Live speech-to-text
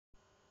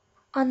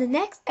on the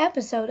next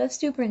episode of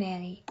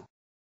Supernanny.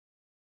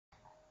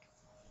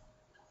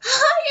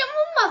 I am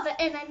a mother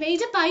and I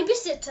made a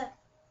babysitter.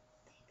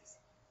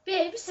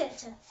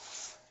 Babysitter.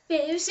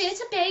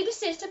 Babysitter,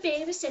 babysitter,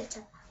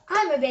 babysitter.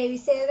 I'm a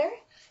babysitter.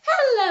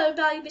 Hello,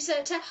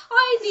 babysitter.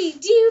 I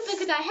need you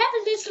because I have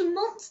a little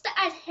monster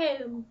at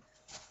home.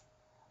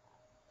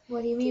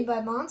 What do you mean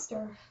by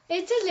monster?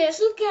 It's a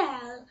little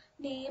girl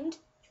named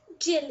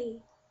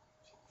Jilly.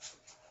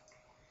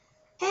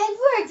 And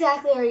where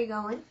exactly are you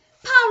going?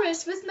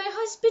 Paris with my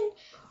husband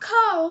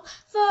Carl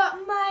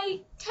for my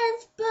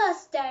 10th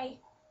birthday.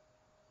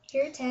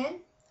 You're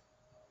 10?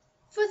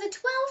 For the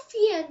 12th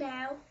year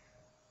now.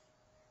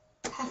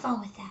 Have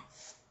fun with that.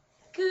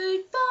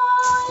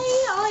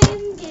 Goodbye, I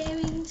am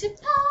going to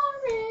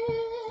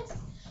Paris.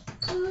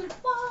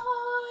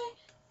 Goodbye,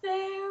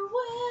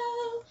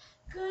 farewell.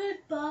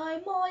 Goodbye,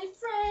 my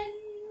friend.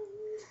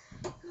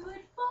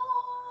 Goodbye.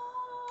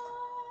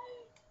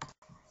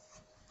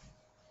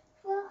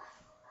 Well,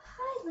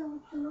 hi, little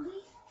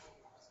Julie.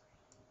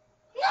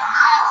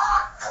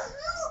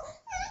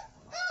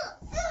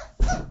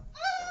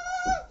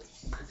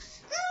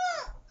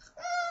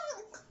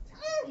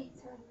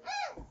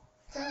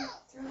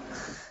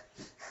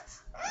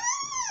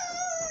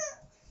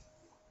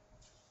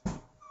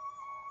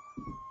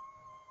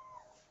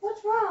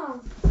 What's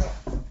wrong?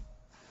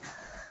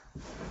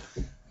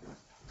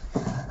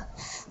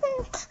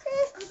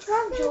 What's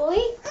wrong,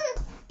 Julie?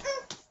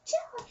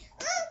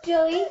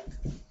 Julie?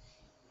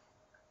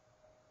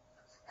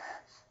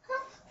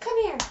 Come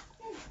here.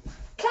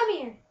 Come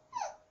here.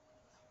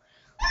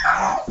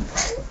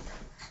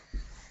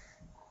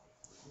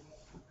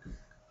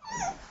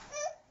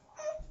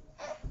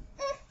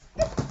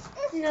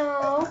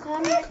 No,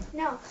 come here.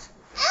 No.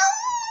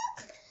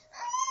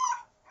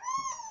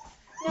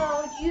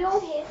 No, you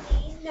don't hit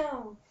me.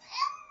 No.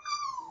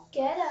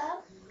 Get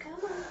up. Come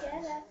on,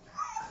 get up.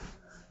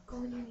 Go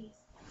on your knees.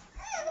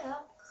 Get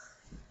up.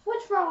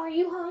 What's wrong? Are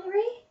you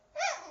hungry?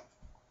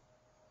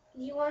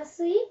 You want to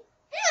sleep?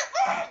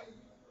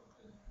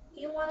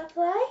 You want to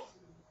play?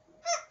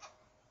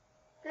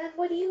 Then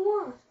what do you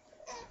want?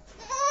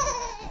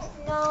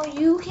 No,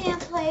 you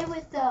can't play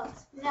with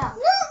those. No.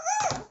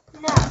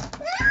 No.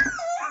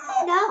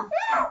 No.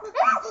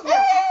 No.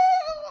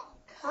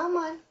 Come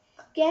on.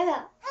 Get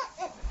up.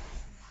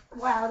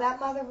 Wow, that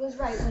mother was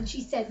right when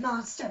she said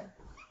monster.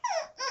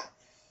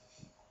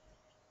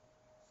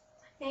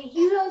 Now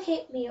you don't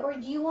hit me, or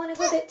do you want to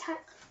go to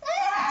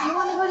Do you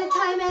want to go to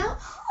timeout?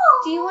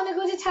 Do you want to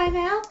go to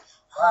timeout?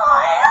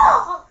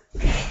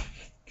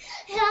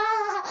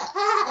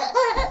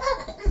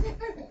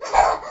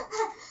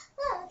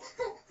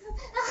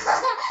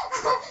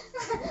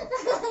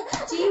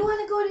 Do you want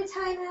to go to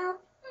timeout?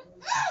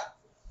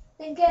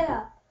 Then get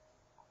up.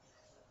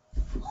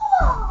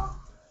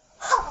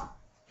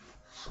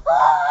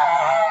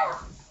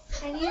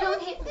 And you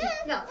don't hit me.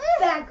 No,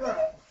 bad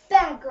girl.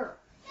 Bad girl.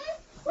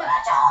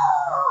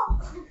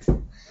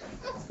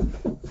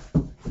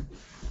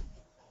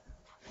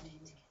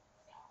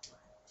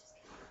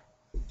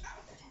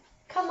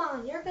 Come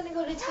on, you're going to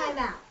go to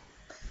timeout.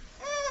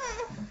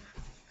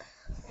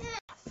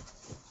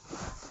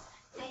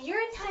 Now you're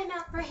in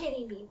timeout for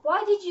hitting me.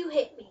 Why did you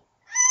hit me?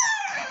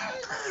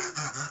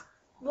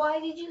 Why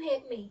did you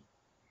hit me?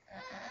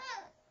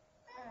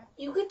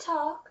 You could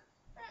talk.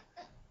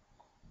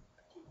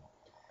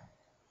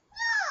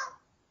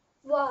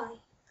 Why?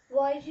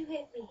 Why did you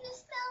hit me? You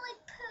smell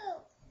like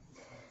poo.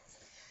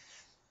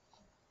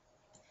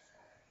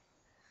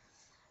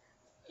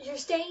 You're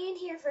staying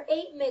here for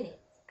 8 minutes.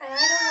 And I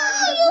don't want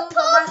you to move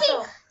a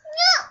muscle.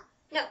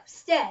 No,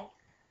 stay.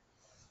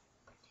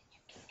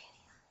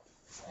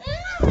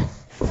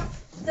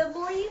 The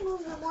more you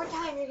move, the more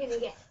time you're going to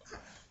get.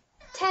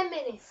 10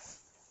 minutes.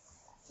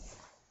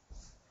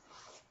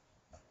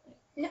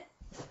 No.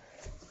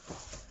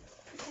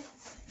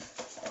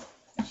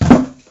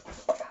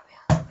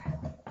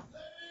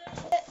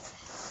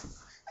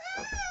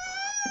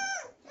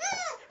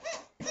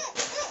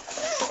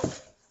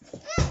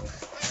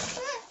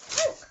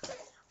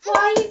 Why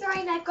are you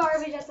throwing that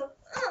garbage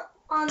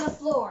on the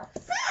floor?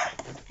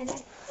 And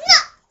then,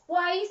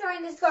 why are you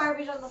throwing this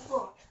garbage on the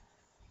floor?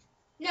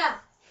 No.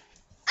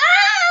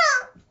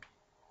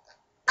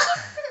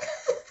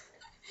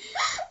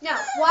 No.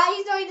 Why are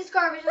you throwing this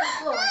garbage on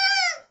the floor?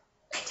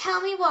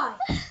 Tell me why.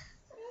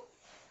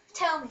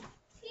 Tell me.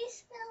 You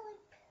smell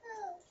like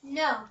poo.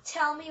 No.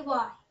 Tell me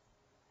why.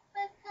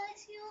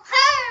 Because you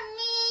hurt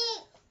me.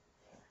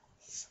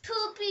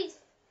 Poopy.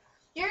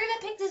 You're going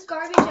to pick this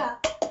garbage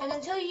up. And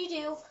until you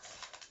do,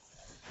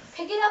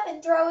 pick it up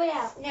and throw it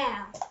out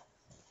now.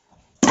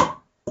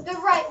 The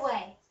right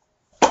way.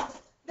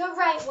 The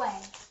right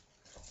way.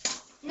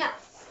 No.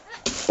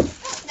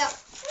 No.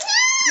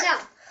 No.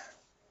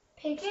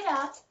 Pick it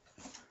up.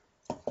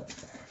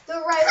 The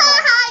right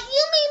way.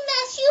 You mean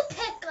mess you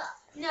pick up.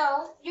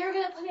 No, you're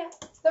going to put it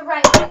the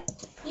right way.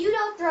 You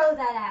don't throw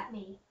that at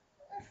me.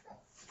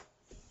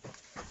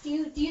 Do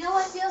you know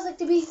what it feels like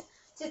to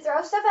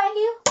throw stuff at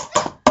you?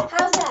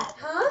 How's that,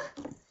 huh?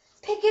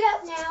 Pick it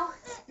up now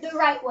the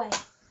right way.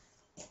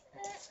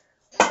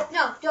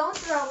 No, don't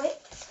throw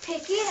it.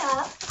 Pick it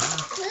up.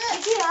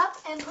 Pick it up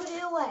and put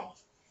it away.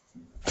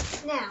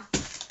 Now.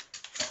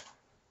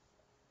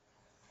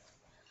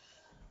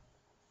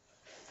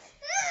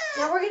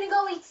 Now we're going to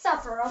go eat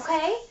supper,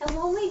 okay? And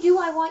when we do,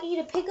 I want you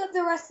to pick up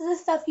the rest of the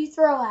stuff you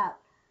throw out.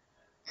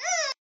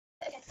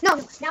 No,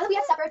 now that we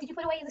have supper, did you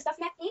put away the stuff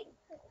Matt ate?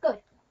 Good.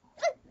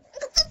 I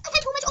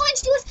had too much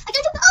orange juice. I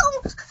don't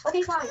know.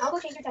 Okay, fine. I'll go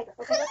change your diaper.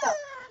 Okay, let's go.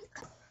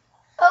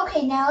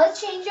 Okay, now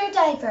let's change your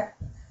diaper.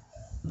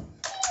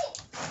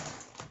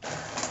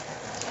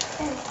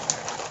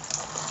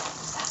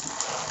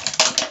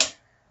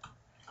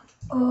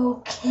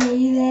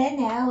 Okay, then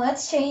now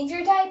let's change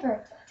your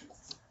diaper.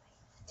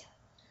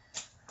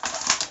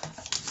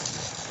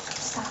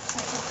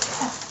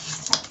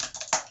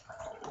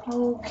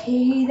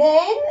 Okay,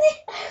 then.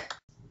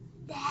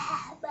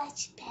 That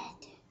much better.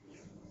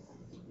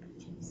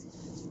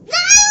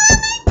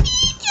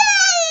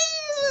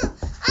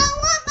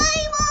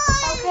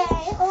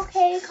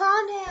 Okay,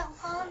 calm down.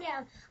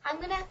 I'm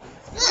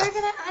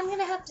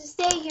gonna have to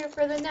stay here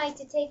for the night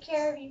to take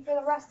care of you for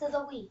the rest of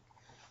the week.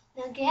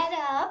 Now get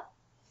up.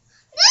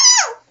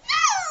 No!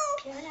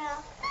 Get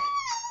up.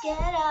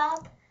 Get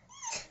up.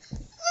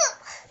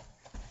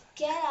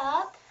 Get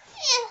up.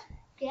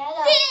 Get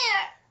up.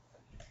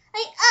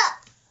 I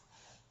up.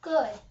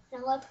 Good.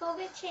 Now let's go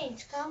get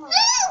changed. Come on. No!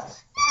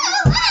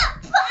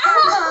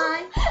 Come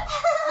on.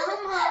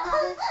 Come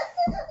on.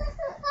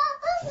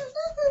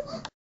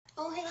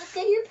 Oh, hey, let's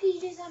get your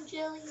PJs on,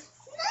 Jilly. No!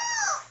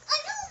 I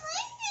don't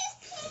like these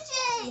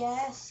PJs.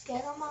 Yes,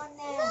 get them on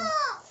now. No!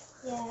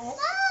 Yes.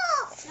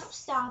 No! No,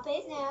 stop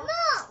it now.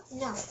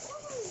 No! No.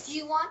 Do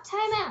you want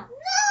timeout?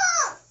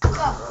 No! Go.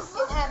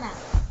 Get timeout.